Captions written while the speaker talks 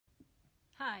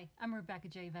Hi, I'm Rebecca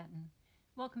J. Venton.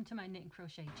 Welcome to my Knit and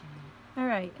Crochet channel.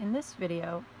 Alright, in this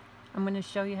video I'm going to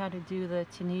show you how to do the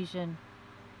Tunisian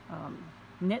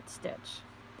knit stitch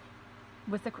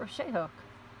with the crochet hook.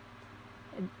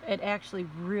 It actually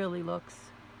really looks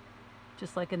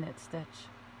just like a knit stitch.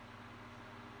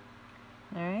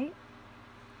 Alright,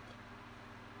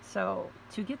 so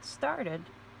to get started,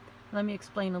 let me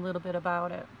explain a little bit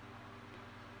about it.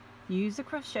 You use a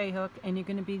crochet hook and you're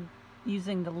going to be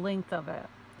using the length of it.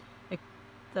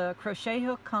 The crochet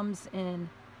hook comes in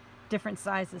different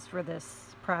sizes for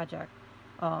this project.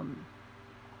 Now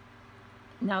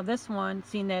this one,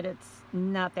 seeing that it's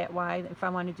not that wide, if I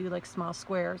want to do like small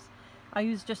squares, I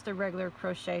use just a regular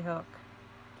crochet hook.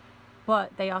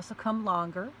 But they also come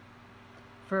longer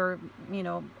for, you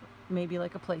know, maybe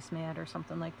like a placemat or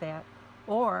something like that.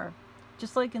 Or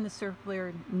just like in the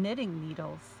circular knitting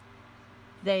needles,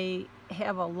 they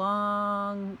have a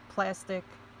long plastic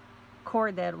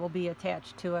cord that will be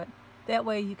attached to it. That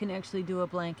way you can actually do a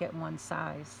blanket one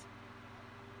size.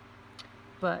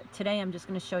 But today I'm just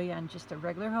going to show you on just a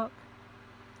regular hook.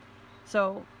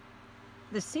 So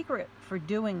the secret for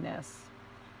doing this,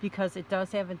 because it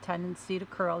does have a tendency to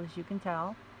curl, as you can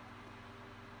tell,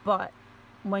 but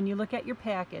when you look at your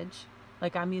package,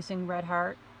 like I'm using Red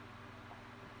Heart,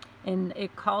 and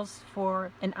it calls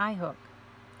for an eye hook.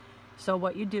 So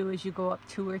what you do is you go up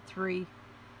 2 or 3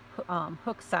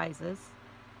 hook sizes,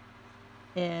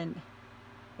 and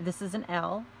this is an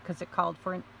L because it called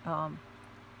for an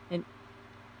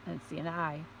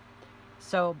I.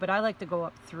 So, but I like to go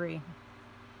up 3,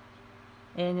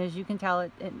 and as you can tell,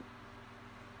 it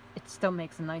still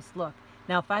makes a nice look.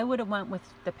 Now, if I would have went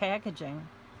with the packaging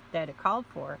that it called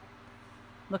for,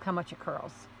 look how much it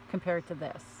curls compared to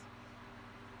this,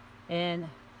 and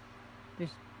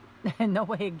there's no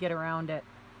way to get around it.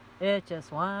 It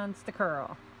just wants to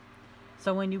curl.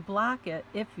 So when you block it,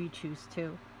 if you choose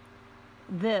to,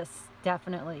 this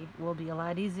definitely will be a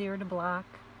lot easier to block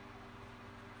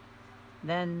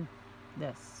than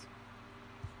this.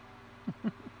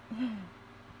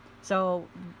 So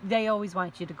they always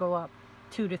want you to go up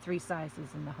 2 to 3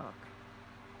 sizes in the hook.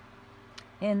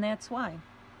 And that's why.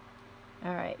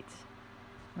 Alright,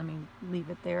 let me leave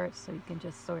it there so you can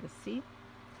just sort of see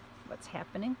what's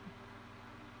happening.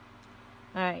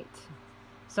 Alright,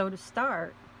 so to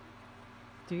start,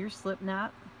 do your slip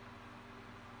knot.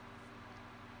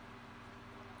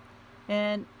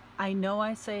 And I know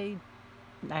I say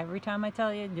every time I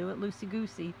tell you do it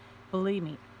loosey-goosey, believe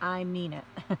me, I mean it.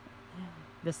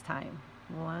 This time.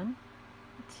 1,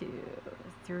 2,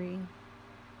 3,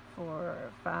 4,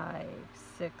 5,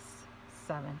 6,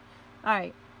 7.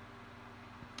 Alright,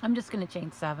 I'm just going to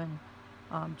chain 7,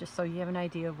 just so you have an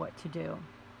idea of what to do.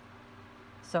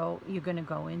 So you're going to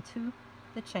go into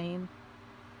the chain,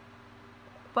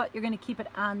 but you're going to keep it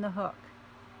on the hook.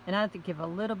 And I have to give a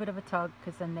little bit of a tug,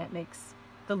 because then that makes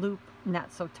the loop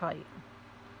not so tight.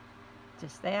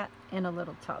 Just that and a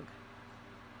little tug.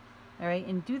 Alright,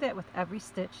 and do that with every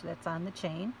stitch that's on the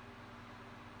chain.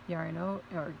 Yarn over,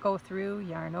 or go through,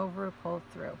 yarn over, pull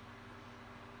through.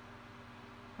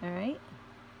 Alright,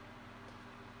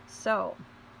 so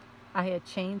I had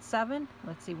chain 7.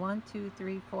 Let's see, 1, 2,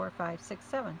 3, 4, 5, 6,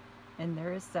 7. And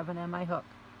there is 7 on my hook.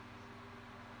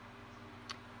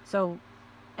 So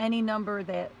any number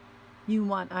that you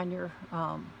want on your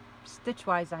stitch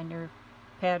wise on your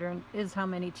pattern is how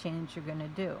many chains you're going to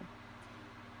do.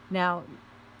 Now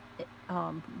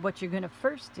what you're going to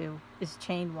first do is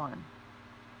chain 1.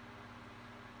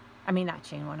 I mean, not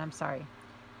chain 1, I'm sorry.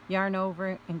 Yarn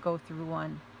over and go through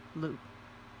 1 loop.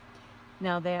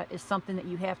 Now that is something that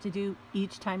you have to do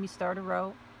each time you start a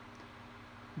row.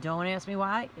 Don't ask me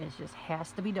why, it just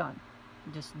has to be done.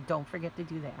 Just don't forget to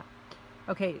do that.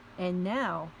 Okay, and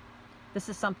now this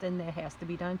is something that has to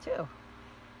be done too.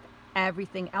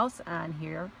 Everything else on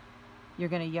here, you're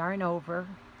going to yarn over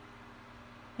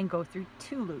and go through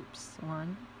 2 loops.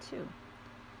 1, 2.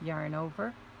 Yarn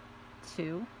over,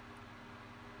 2.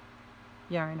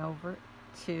 Yarn over,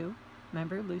 2.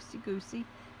 Remember, loosey-goosey.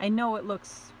 I know it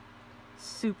looks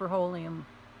super holy,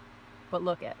 but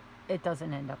look, it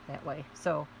doesn't end up that way.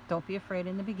 So don't be afraid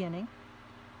in the beginning.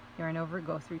 Yarn over,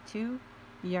 go through 2.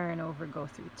 Yarn over, go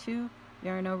through 2.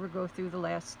 Yarn over, go through the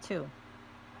last 2.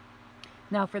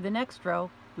 Now for the next row,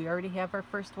 we already have our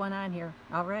first one on here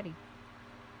already.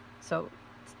 So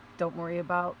don't worry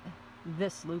about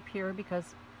this loop here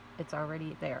because it's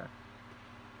already there.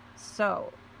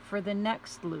 So for the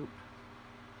next loop,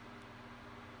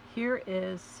 here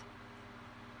is,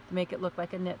 to make it look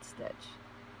like a knit stitch,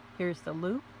 here's the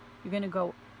loop. You're going to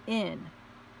go in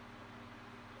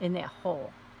that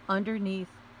hole underneath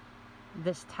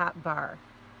this top bar.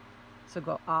 So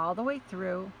go all the way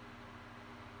through,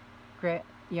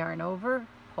 yarn over,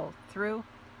 pull through,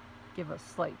 give a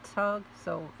slight tug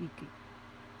so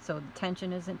the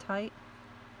tension isn't tight.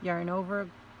 Yarn over.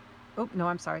 Oh, no,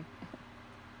 I'm sorry.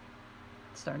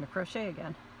 Starting to crochet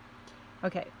again.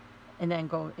 Okay, and then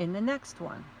go in the next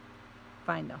one.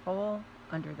 Find the hole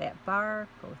under that bar,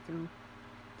 go through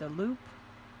the loop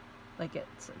like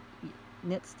it's a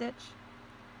knit stitch.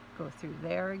 Go through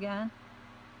there again.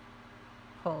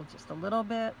 Pull just a little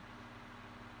bit.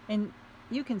 And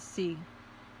you can see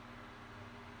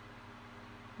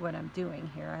what I'm doing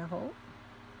here, I hope.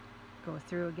 Go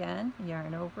through again,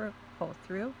 yarn over, pull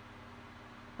through.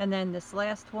 And then this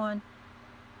last one,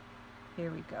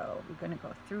 here we go. We're going to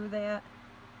go through that.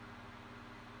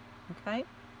 Okay.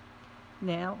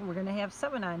 Now we're going to have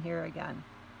 7 on here again.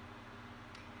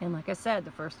 And like I said,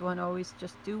 the first one, always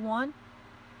just do 1.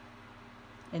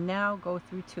 And now go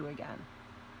through 2 again.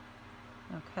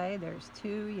 Okay, there's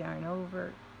 2, yarn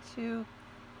over 2,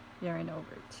 yarn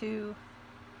over 2,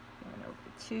 yarn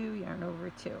over 2, yarn over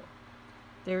 2.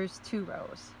 There's 2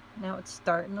 rows. Now it's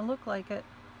starting to look like it.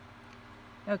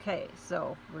 Okay,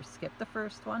 so we'll skip the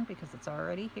first one because it's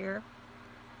already here.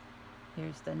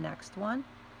 Here's the next one.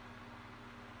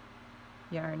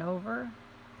 Yarn over,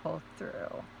 pull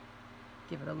through.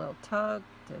 Give it a little tug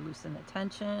to loosen the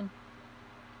tension.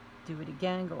 Do it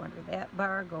again, go under that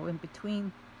bar, go in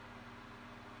between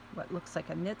what looks like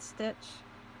a knit stitch.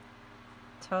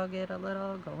 Tug it a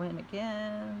little, go in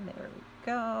again. There we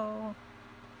go.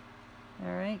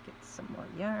 Alright, get some more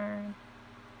yarn.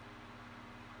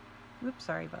 Oops,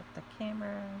 sorry about the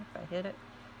camera if I hit it.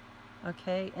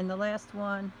 Okay, and the last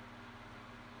one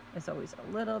is always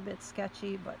a little bit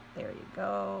sketchy, but there you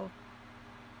go.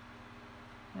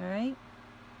 Alright.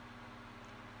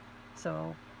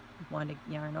 So, want to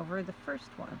yarn over the first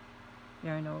one.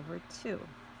 Yarn over 2.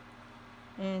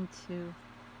 And 2.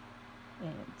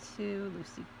 And 2.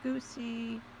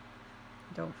 Loosey-goosey.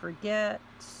 Don't forget,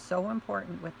 so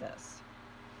important with this.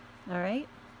 Alright.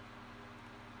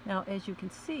 Now, as you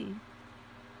can see,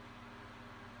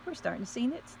 we're starting to see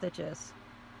knit stitches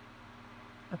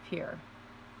appear.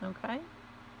 Okay?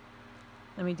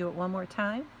 Let me do it one more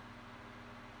time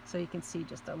so you can see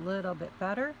just a little bit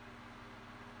better.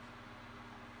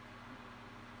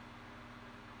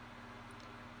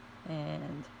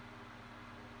 And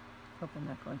hope I'm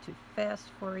not going too fast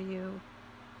for you.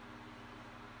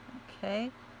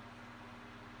 Okay.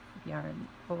 Yarn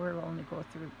over, we'll only go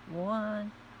through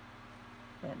 1,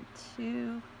 then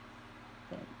 2,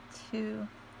 then 2,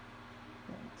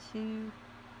 then 2.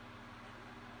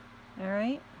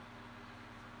 Alright.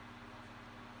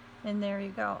 And there you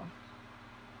go.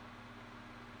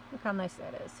 Look how nice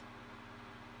that is.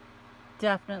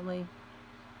 Definitely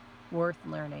worth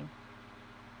learning.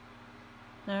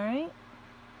 Alright.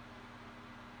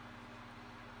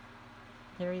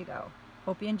 There you go.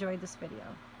 Hope you enjoyed this video.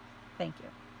 Thank you.